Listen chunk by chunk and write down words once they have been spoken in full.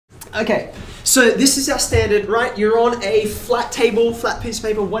Okay, so this is our standard, right? You're on a flat table, flat piece of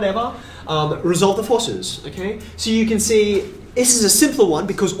paper, whatever. Resolve the forces, okay? So you can see this is a simpler one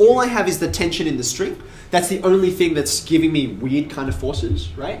because all I have is the tension in the string. That's the only thing that's giving me weird kind of forces,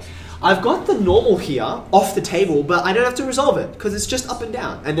 right? I've got the normal here off the table, but I don't have to resolve it because it's just up and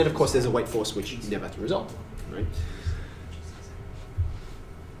down. And then of course there's a weight force which you never have to resolve, right?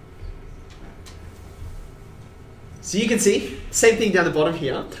 So you can see, same thing down the bottom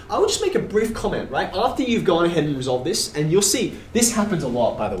here. I will just make a brief comment, right? After you've gone ahead and resolved this, and you'll see, this happens a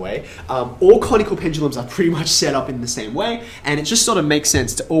lot, by the way. All conical pendulums are pretty much set up in the same way, and it just sort of makes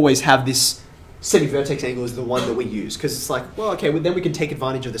sense to always have this semi-vertex angle is the one that we use, because it's like, well, okay, well, then we can take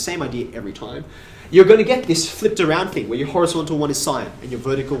advantage of the same idea every time. You're going to get this flipped around thing, where your horizontal one is sine, and your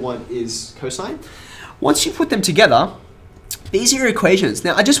vertical one is cosine. Once you put them together, these are your equations.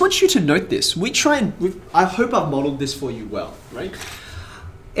 Now, I just want you to note this. I hope I've modeled this for you well, right?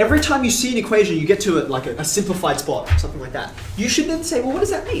 Every time you see an equation, you get to it like a simplified spot, something like that. You should then say, well, what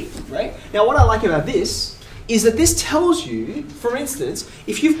does that mean, right? Now, what I like about this is that this tells you, for instance,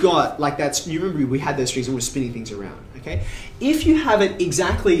 if you've got like that, you remember we had those strings and we're spinning things around, okay? If you have it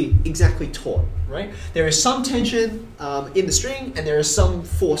exactly taut, right? There is some tension in the string and there is some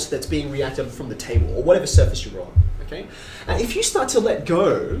force that's being reacted from the table or whatever surface you're on. Okay? And if you start to let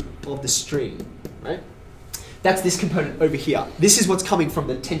go of the string, right, that's this component over here. This is what's coming from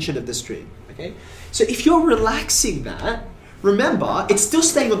the tension of the string. Okay? So if you're relaxing that, remember, it's still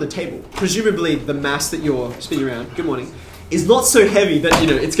staying on the table. Presumably the mass that you're spinning around, good morning, is not so heavy that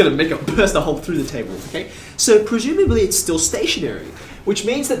it's going to make a burst a hole through the table. Okay? So presumably it's still stationary, which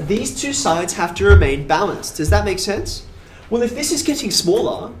means that these two sides have to remain balanced. Does that make sense? Well, if this is getting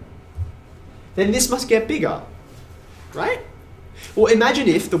smaller, then this must get bigger. Right? Well, imagine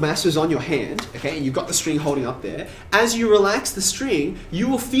if the mass was on your hand, okay, and you've got the string holding up there. As you relax the string, you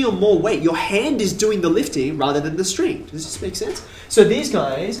will feel more weight. Your hand is doing the lifting rather than the string. Does this make sense? So these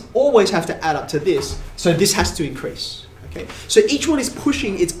guys always have to add up to this, so this has to increase. Okay? So each one is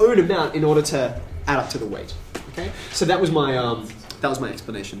pushing its own amount in order to add up to the weight. Okay? So that was my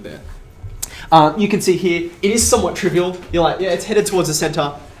explanation there. You can see here, it is somewhat trivial. You're like, yeah, it's headed towards the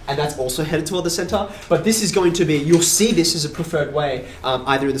center. And that's also headed toward the center. But this is going to be, you'll see this as a preferred way,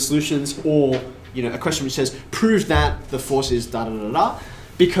 either in the solutions or a question which says, prove that the force is da-da-da-da,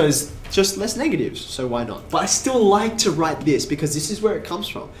 because just less negatives, so why not? But I still like to write this because this is where it comes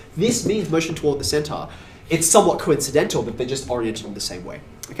from. This means motion toward the center. It's somewhat coincidental that they're just oriented in the same way.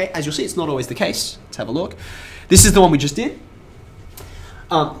 Okay, as you'll see, it's not always the case. Let's have a look. This is the one we just did.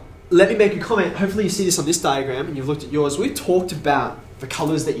 Let me make a comment. Hopefully you see this on this diagram and you've looked at yours. We've talked about the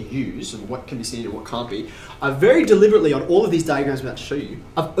colors that you use and what can be seen and what can't be. I've very deliberately, on all of these diagrams I'm about to show you,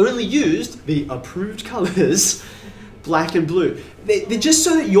 I've only used the approved colors, black and blue. They're just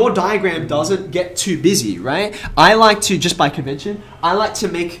so that your diagram doesn't get too busy, right? I like to, just by convention, I like to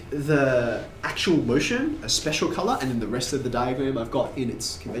make the actual motion a special color and then the rest of the diagram I've got in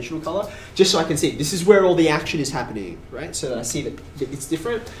its conventional color, just so I can see this is where all the action is happening, right? So that I see that it's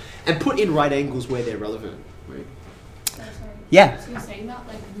different and put in right angles where they're relevant, right? Yeah. So you're saying that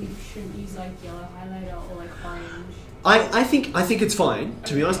like we shouldn't use like yellow highlighter or like orange? I think it's fine,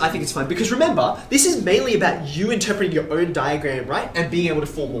 to be honest. I think it's fine because remember, this is mainly about you interpreting your own diagram, right? And being able to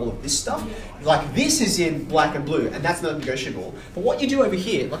form all of this stuff. Like this is in black and blue and that's not negotiable. But what you do over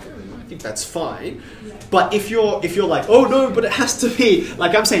here, like I think that's fine. But if you're like, oh no, but it has to be,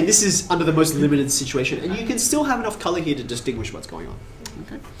 like I'm saying, this is under the most limited situation and you can still have enough color here to distinguish what's going on.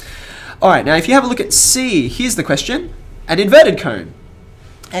 Okay. All right, now if you have a look at C, here's the question. An inverted cone.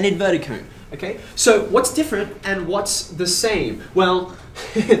 An inverted cone. Okay, so what's different and what's the same? Well,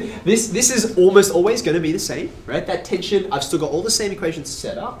 this is almost always going to be the same, right? That tension, I've still got all the same equations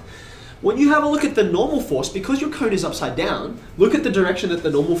set up. When you have a look at the normal force, because your cone is upside down, look at the direction that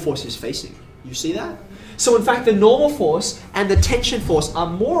the normal force is facing. You see that? So in fact, the normal force and the tension force are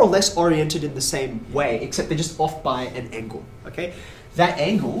more or less oriented in the same way, except they're just off by an angle, okay? That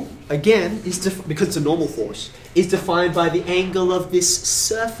angle, again, is because it's a normal force, is defined by the angle of this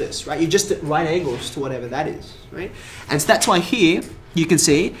surface, right? You're just at right angles to whatever that is, right? And so that's why here, you can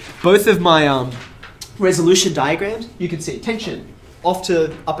see both of my resolution diagrams, you can see tension off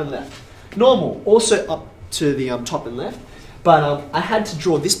to up and left. Normal, also up to the top and left. But I had to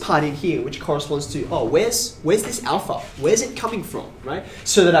draw this part in here, which corresponds to, oh, where's this alpha? Where's it coming from, right?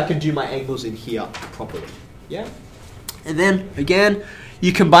 So that I can do my angles in here properly, yeah? And then, again,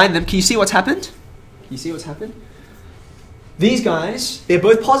 you combine them. Can you see what's happened? Can you see what's happened? These guys, they're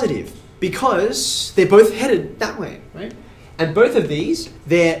both positive because they're both headed that way, right? And both of these,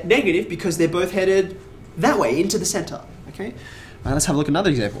 they're negative because they're both headed that way, into the center, okay? Right, let's have a look at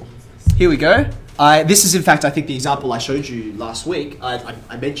another example. Here we go. This is in fact, I think, the example I showed you last week.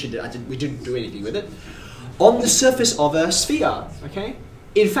 I mentioned it. We didn't do anything with it. On the surface of a sphere, okay?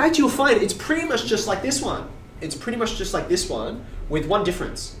 In fact, you'll find it's pretty much just like this one. It's pretty much just like this one with one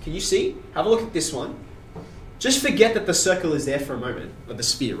difference. Can you see? Have a look at this one. Just forget that the circle is there for a moment, or the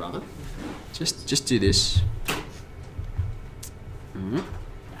sphere rather. Just do this.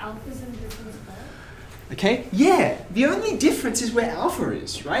 Alpha's in different spot. Okay, yeah, the only difference is where alpha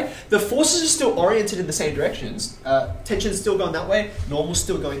is, right? The forces are still oriented in the same directions. Tension's still going that way, normal's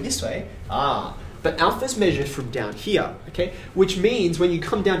still going this way. But alpha's measured from down here, okay? Which means when you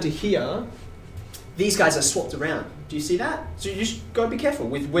come down to here, these guys are swapped around. Do you see that? So you just gotta be careful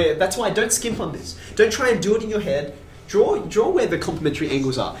with where, that's why don't skimp on this. Don't try and do it in your head. Draw where the complementary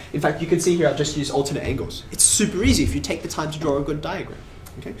angles are. In fact, you can see here I've just used alternate angles. It's super easy if you take the time to draw a good diagram.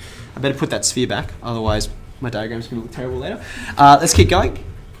 Okay, I better put that sphere back, otherwise my diagram's going to look terrible later. Let's keep going.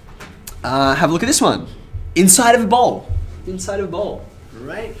 Have a look at this one. Inside of a bowl. Inside of a bowl,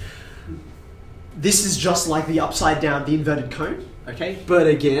 right? This is just like the upside down, the inverted cone, okay? But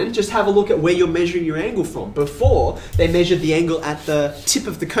again, just have a look at where you're measuring your angle from. Before, they measured the angle at the tip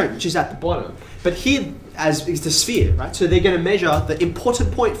of the cone, which is at the bottom. But here, as is the sphere, right? So they're going to measure, the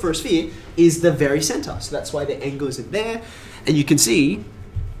important point for a sphere is the very center. So that's why the angle isn't there. And you can see,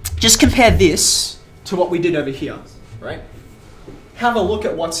 just compare this to what we did over here, right? Have a look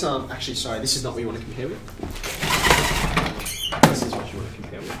at what's, actually, sorry, this is not what you want to compare with. This is what you want to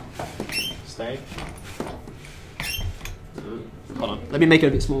compare with. Stay. Hold on, let me make it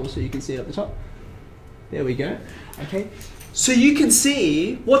a bit smaller so you can see it at the top. There we go, okay? So you can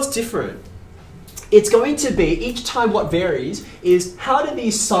see what's different. It's going to be, each time what varies is how do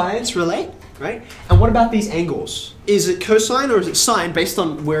these sides relate, right? And what about these angles? Is it cosine or is it sine based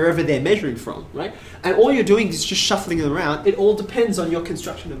on wherever they're measuring from, right? And all you're doing is just shuffling them around. It all depends on your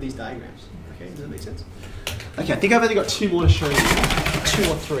construction of these diagrams. Okay, does that make sense? Okay, I think I've only got two more to show you. 2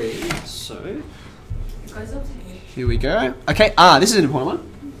 or 3, so. It goes up to here. Here we go. Okay, this is an important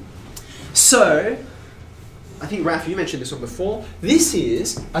one. So, I think, Raf, you mentioned this one before. This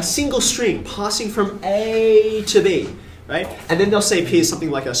is a single string passing from A to B, right? And then they'll say here's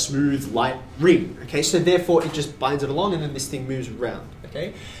something like a smooth, light ring, okay? So therefore, it just binds it along and then this thing moves around,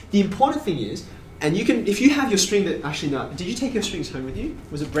 okay? The important thing is, and you can, if you have your string that, actually no, did you take your strings home with you?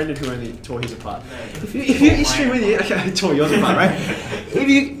 Was it Brendan who only tore his apart? No. If you have your string with you, okay, I tore yours apart, right? If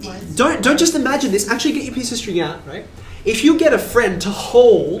you, don't just imagine this, actually get your piece of string out, right? If you get a friend to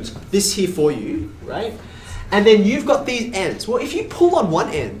hold this here for you, right? And then you've got these ends. Well, if you pull on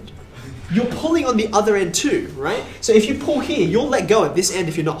one end, you're pulling on the other end too, right? So if you pull here, you'll let go at this end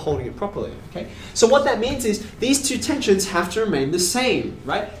if you're not holding it properly, okay? So what that means is these two tensions have to remain the same,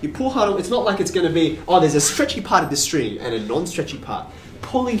 right? You pull hard on, it's not like it's gonna be, oh, there's a stretchy part of the string and a non-stretchy part.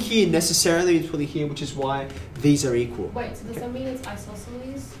 Pulling here necessarily means pulling here, which is why these are equal. Wait, so does that mean it's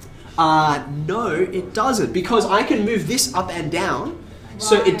isosceles? No, it doesn't, because I can move this up and down,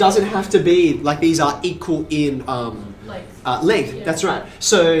 so it doesn't have to be like these are equal in length. Yeah. That's right.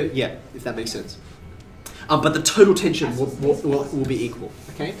 So yeah, if that makes sense. But the total tension will be equal.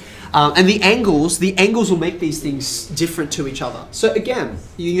 Okay. And the angles will make these things different to each other. So again,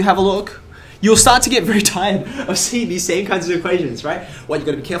 you have a look. You'll start to get very tired of seeing these same kinds of equations, right? What you've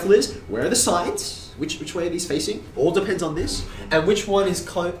got to be careful is where are the sides? Which way are these facing? All depends on this. And which one is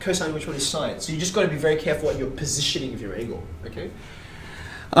cosine, which one is sine. So you just got to be very careful at your positioning of your angle. Okay.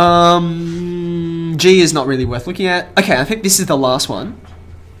 G is not really worth looking at. Okay, I think this is the last one.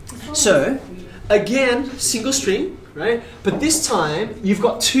 So, again, single string, right? But this time, you've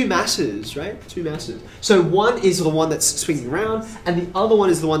got two masses, right? Two masses. So one is the one that's swinging around, and the other one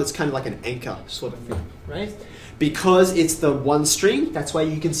is the one that's kind of like an anchor sort of thing, right? Because it's the one string, that's why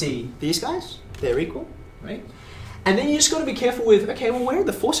you can see these guys, they're equal, right? And then you just got to be careful with, okay, well, where are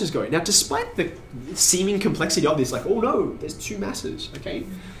the forces going? Now, despite the seeming complexity of this, like, oh no, there's two masses, okay?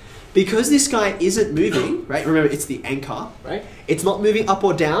 Because this guy isn't moving, right? Remember, it's the anchor, right? It's not moving up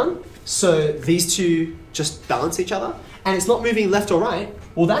or down, so these two just balance each other. And it's not moving left or right.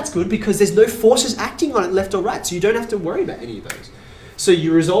 Well, that's good because there's no forces acting on it left or right, so you don't have to worry about any of those. So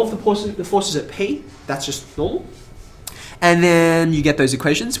you resolve the forces at P, that's just normal. And then you get those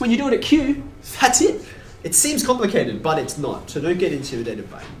equations. When you do it at Q, that's it. It seems complicated, but it's not. So don't get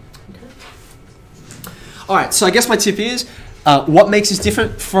intimidated by it. Okay. All right, so I guess my tip is, what makes this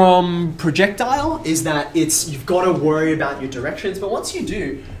different from projectile is that you've got to worry about your directions. But once you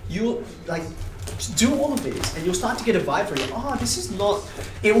do, you'll just do all of these, and you'll start to get a vibe for it. Oh, this is not.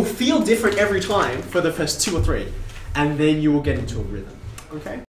 It will feel different every time for the first 2 or 3, and then you will get into a rhythm. Okay.